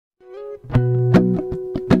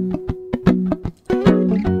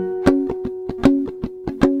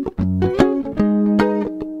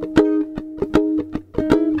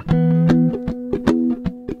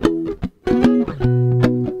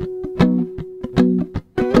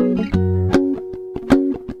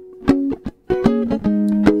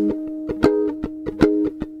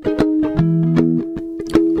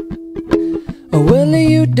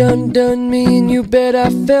done me, and you bet I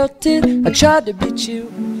felt it. I tried to beat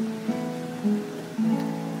you.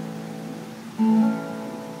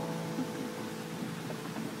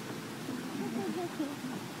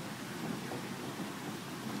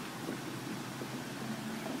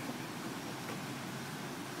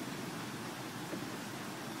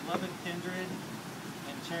 Beloved kindred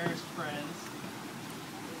and cherished friends,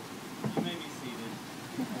 you may be seated.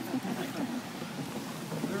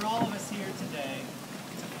 There are all of us here today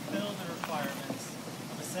to fulfill the requirements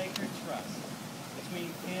of a sacred trust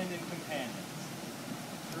between kin and companions.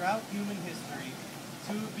 Throughout human history,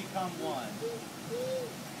 two have become one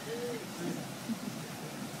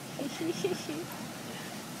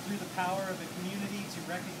through the power of a community to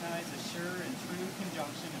recognize a sure and true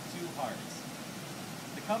conjunction of two hearts.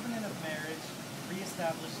 The covenant of marriage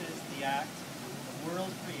reestablishes the act of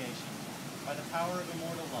world creation by the power of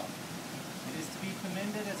immortal love. It is to be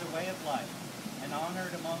commended as a way of life and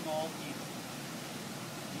honored among all people.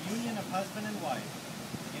 The union of husband and wife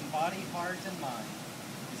in body, heart, and mind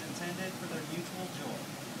is intended for their mutual joy,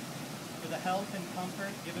 for the help and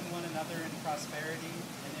comfort given one another in prosperity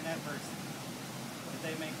and in adversity, that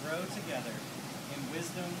they may grow together in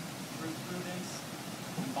wisdom, through prudence,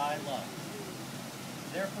 and by love.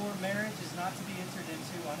 Therefore, marriage is not to be entered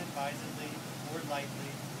into unadvisedly or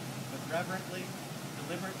lightly, but reverently,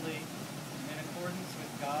 deliberately, and in accordance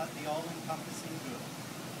with God, the all-encompassing good.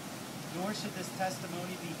 Nor should this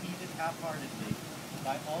testimony be heeded half-heartedly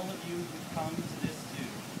by all of you who come to this to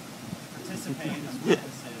participate as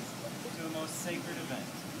witnesses to a most sacred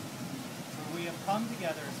event. For we have come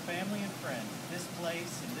together as family and friends at this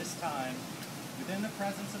place and this time, within the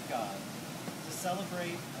presence of God, to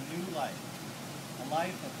celebrate a new life, a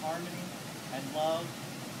life of harmony and love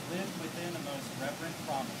lived within a most reverent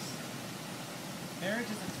promise.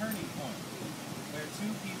 Marriage is a turning point where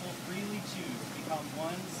two people freely choose to become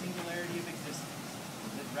one singularity of existence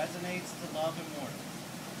that resonates to love immortal.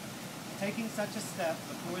 Taking such a step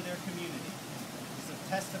before their community is a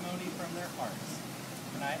testimony from their hearts,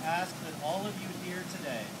 and I ask that all of you here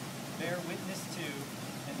today bear witness to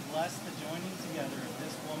and bless the joining together of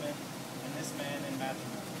this woman and this man in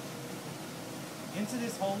matrimony. Into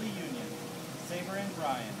this holy union, Sabra and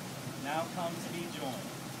Bryan now come to be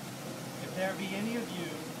joined. If there be any of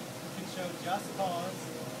you who can show just cause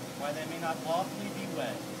why they may not lawfully be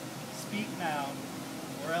wed, speak now,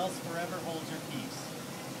 or else forever hold your peace.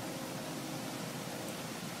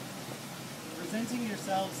 Presenting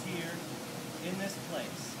yourselves here in this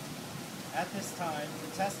place, at this time, to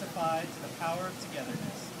testify to the power of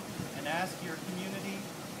togetherness, and ask your community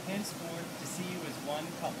henceforth to see you as one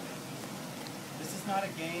couple. This is not a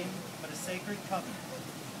game, but a sacred covenant.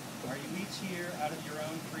 Are you each here out of your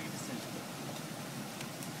own free decision?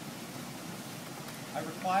 I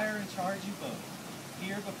require and charge you both,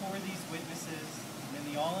 here before these witnesses and in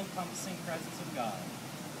the all-encompassing presence of God,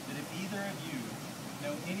 that if either of you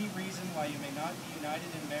know any reason why you may not be united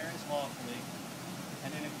in marriage lawfully and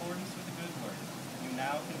in accordance with the good word, you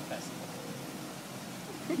now confess it.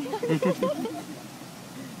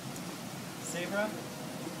 Sabra,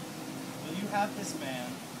 will you have this man,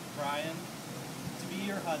 Bryan, to be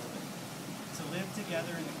your husband, to live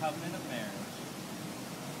together in the covenant of marriage?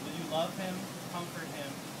 Will you love him, comfort him,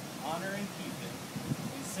 honor and keep him,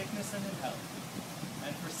 in sickness and in health,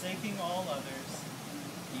 and forsaking all others,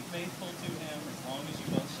 be faithful to him as long as you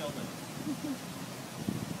both shall live?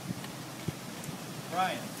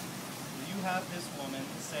 Bryan, will you have this woman,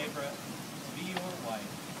 Sabra, to be your wife,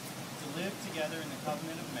 to live together in the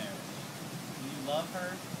covenant of marriage? Will you love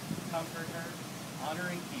her, comfort her, honor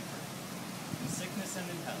and keep her, in sickness and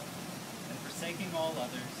in health, and forsaking all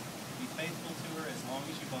others, be faithful to her as long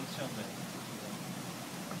as you both shall live?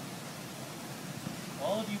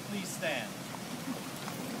 All of you please stand.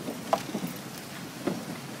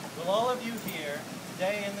 Will all of you here,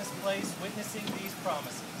 today in this place, witnessing these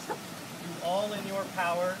promises, do all in your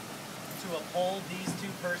power to uphold these two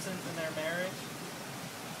persons in their marriage?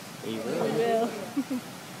 We will.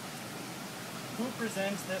 Who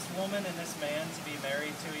presents this woman and this man to be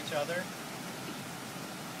married to each other?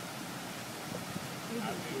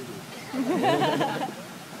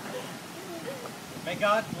 May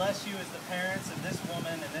God bless you as the parents of this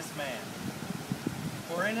woman and this man.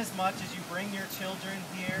 For inasmuch as you bring your children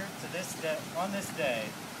here to on this day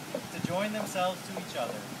to join themselves to each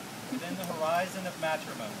other within the horizon of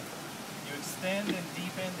matrimony, you extend and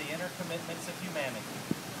deepen the inner commitments of humanity.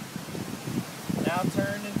 Now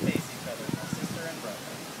turn and face each other, my sister and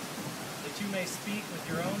brother, that you may speak with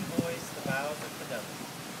your own voice the vows of fidelity.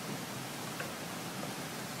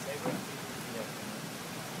 Sabra,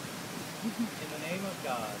 in the name of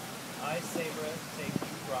God, I, Sabra, take you,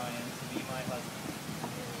 Bryan, to be my husband.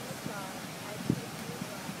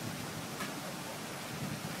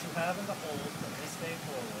 To have and to hold from this day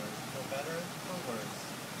forward, for better, for worse,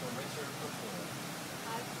 for richer, for poorer.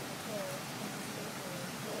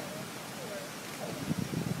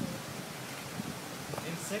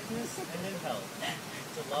 In sickness and in health,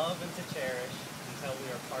 to love and to cherish until we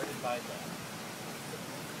are parted by death.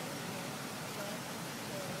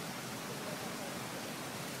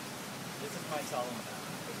 This is my solemn vow.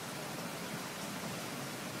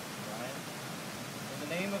 Bryan, in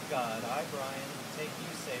the name of God, I, Bryan, take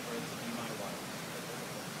you, Sabra, to be my wife.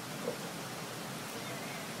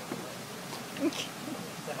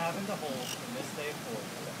 To have and to hold from this day forward,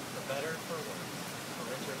 for better, for worse, for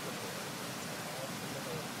richer, for poorer.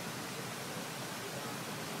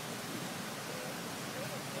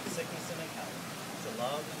 In sickness and in health, to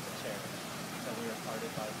love and to cherish until we are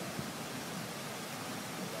parted by death.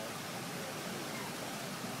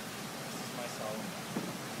 This is my solemn vow.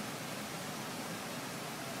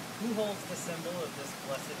 Who holds the symbol of this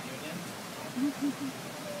blessed union?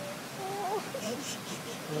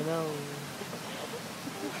 You know.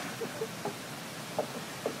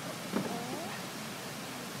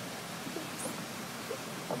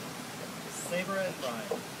 Sabra and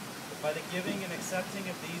Bryan, by the giving and accepting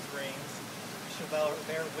of these rings, you shall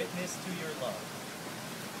bear witness to your love.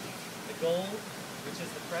 The gold, which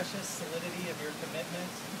is the precious solidity of your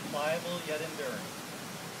commitment, pliable yet enduring.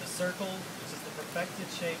 The circle, which is the perfected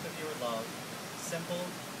shape of your love, simple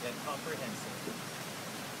yet comprehensive.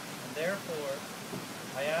 And therefore,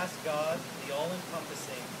 I ask God, the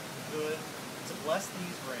all-encompassing, good, to bless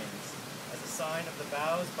these rings as a sign of the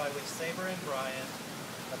vows by which Sabra and Bryan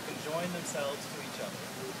have conjoined themselves to each other.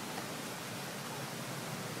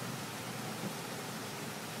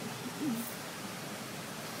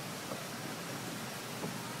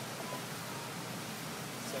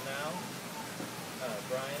 So now,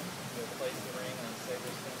 Bryan will place the ring on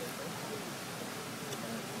Sabra's finger first.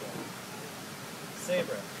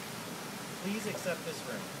 Sabra, please accept this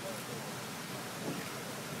ring.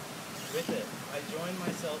 With it, I join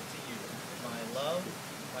myself to you, my love,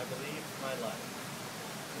 my belief, my life.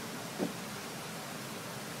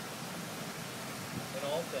 In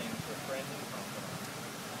all things, your friend and confidant,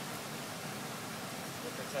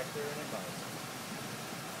 your protector and advisor.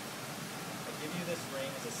 I give you this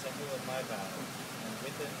ring as a symbol of my vow, and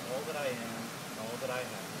with it all that I am and all that I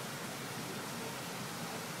have.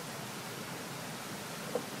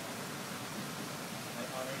 I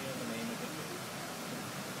honor you in the name of the Lord.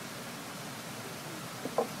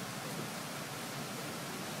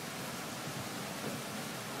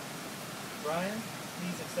 Bryan,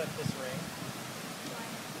 please accept this ring.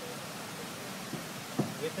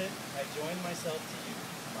 With it, I join myself to you,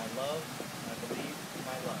 my love, my belief,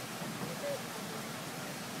 my life.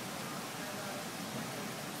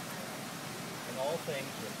 In all things,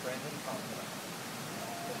 your friend and confidant,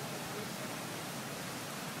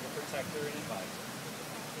 your protector and advisor.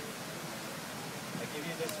 I give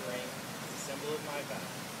you this ring as a symbol of my vow.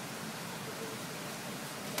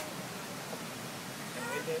 And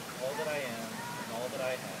with it, all that I am and all that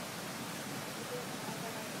I have.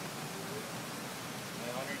 I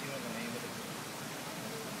honor you in the name of the Lord.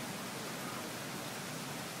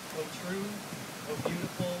 O true, O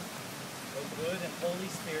beautiful, O good and holy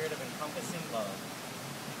spirit of encompassing love,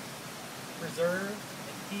 preserve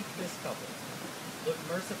and keep this couple. Look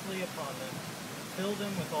mercifully upon them, fill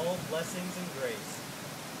them with all blessings and grace.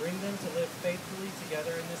 Bring them to live faithfully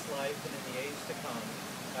together in this life and in the age to come,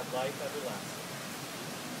 have life everlasting.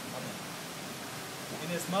 Amen.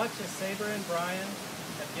 Inasmuch as Sabra and Bryan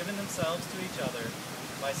have given themselves to each other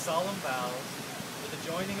by solemn vows, with the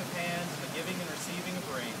joining of hands and the giving and receiving of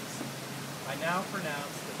rings, I now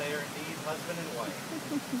pronounce that they are indeed husband and wife.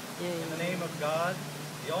 In the name of God,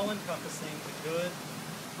 the all-encompassing, the good,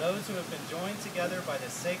 those who have been joined together by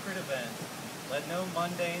this sacred event, let no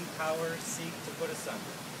mundane power seek to put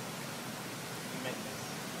asunder. You may kiss.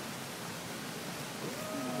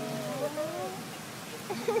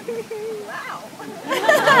 Wow.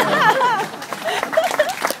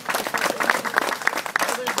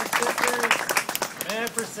 Brothers and sisters, may I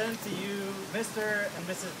present to you Mr. and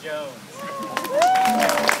Mrs. Jones.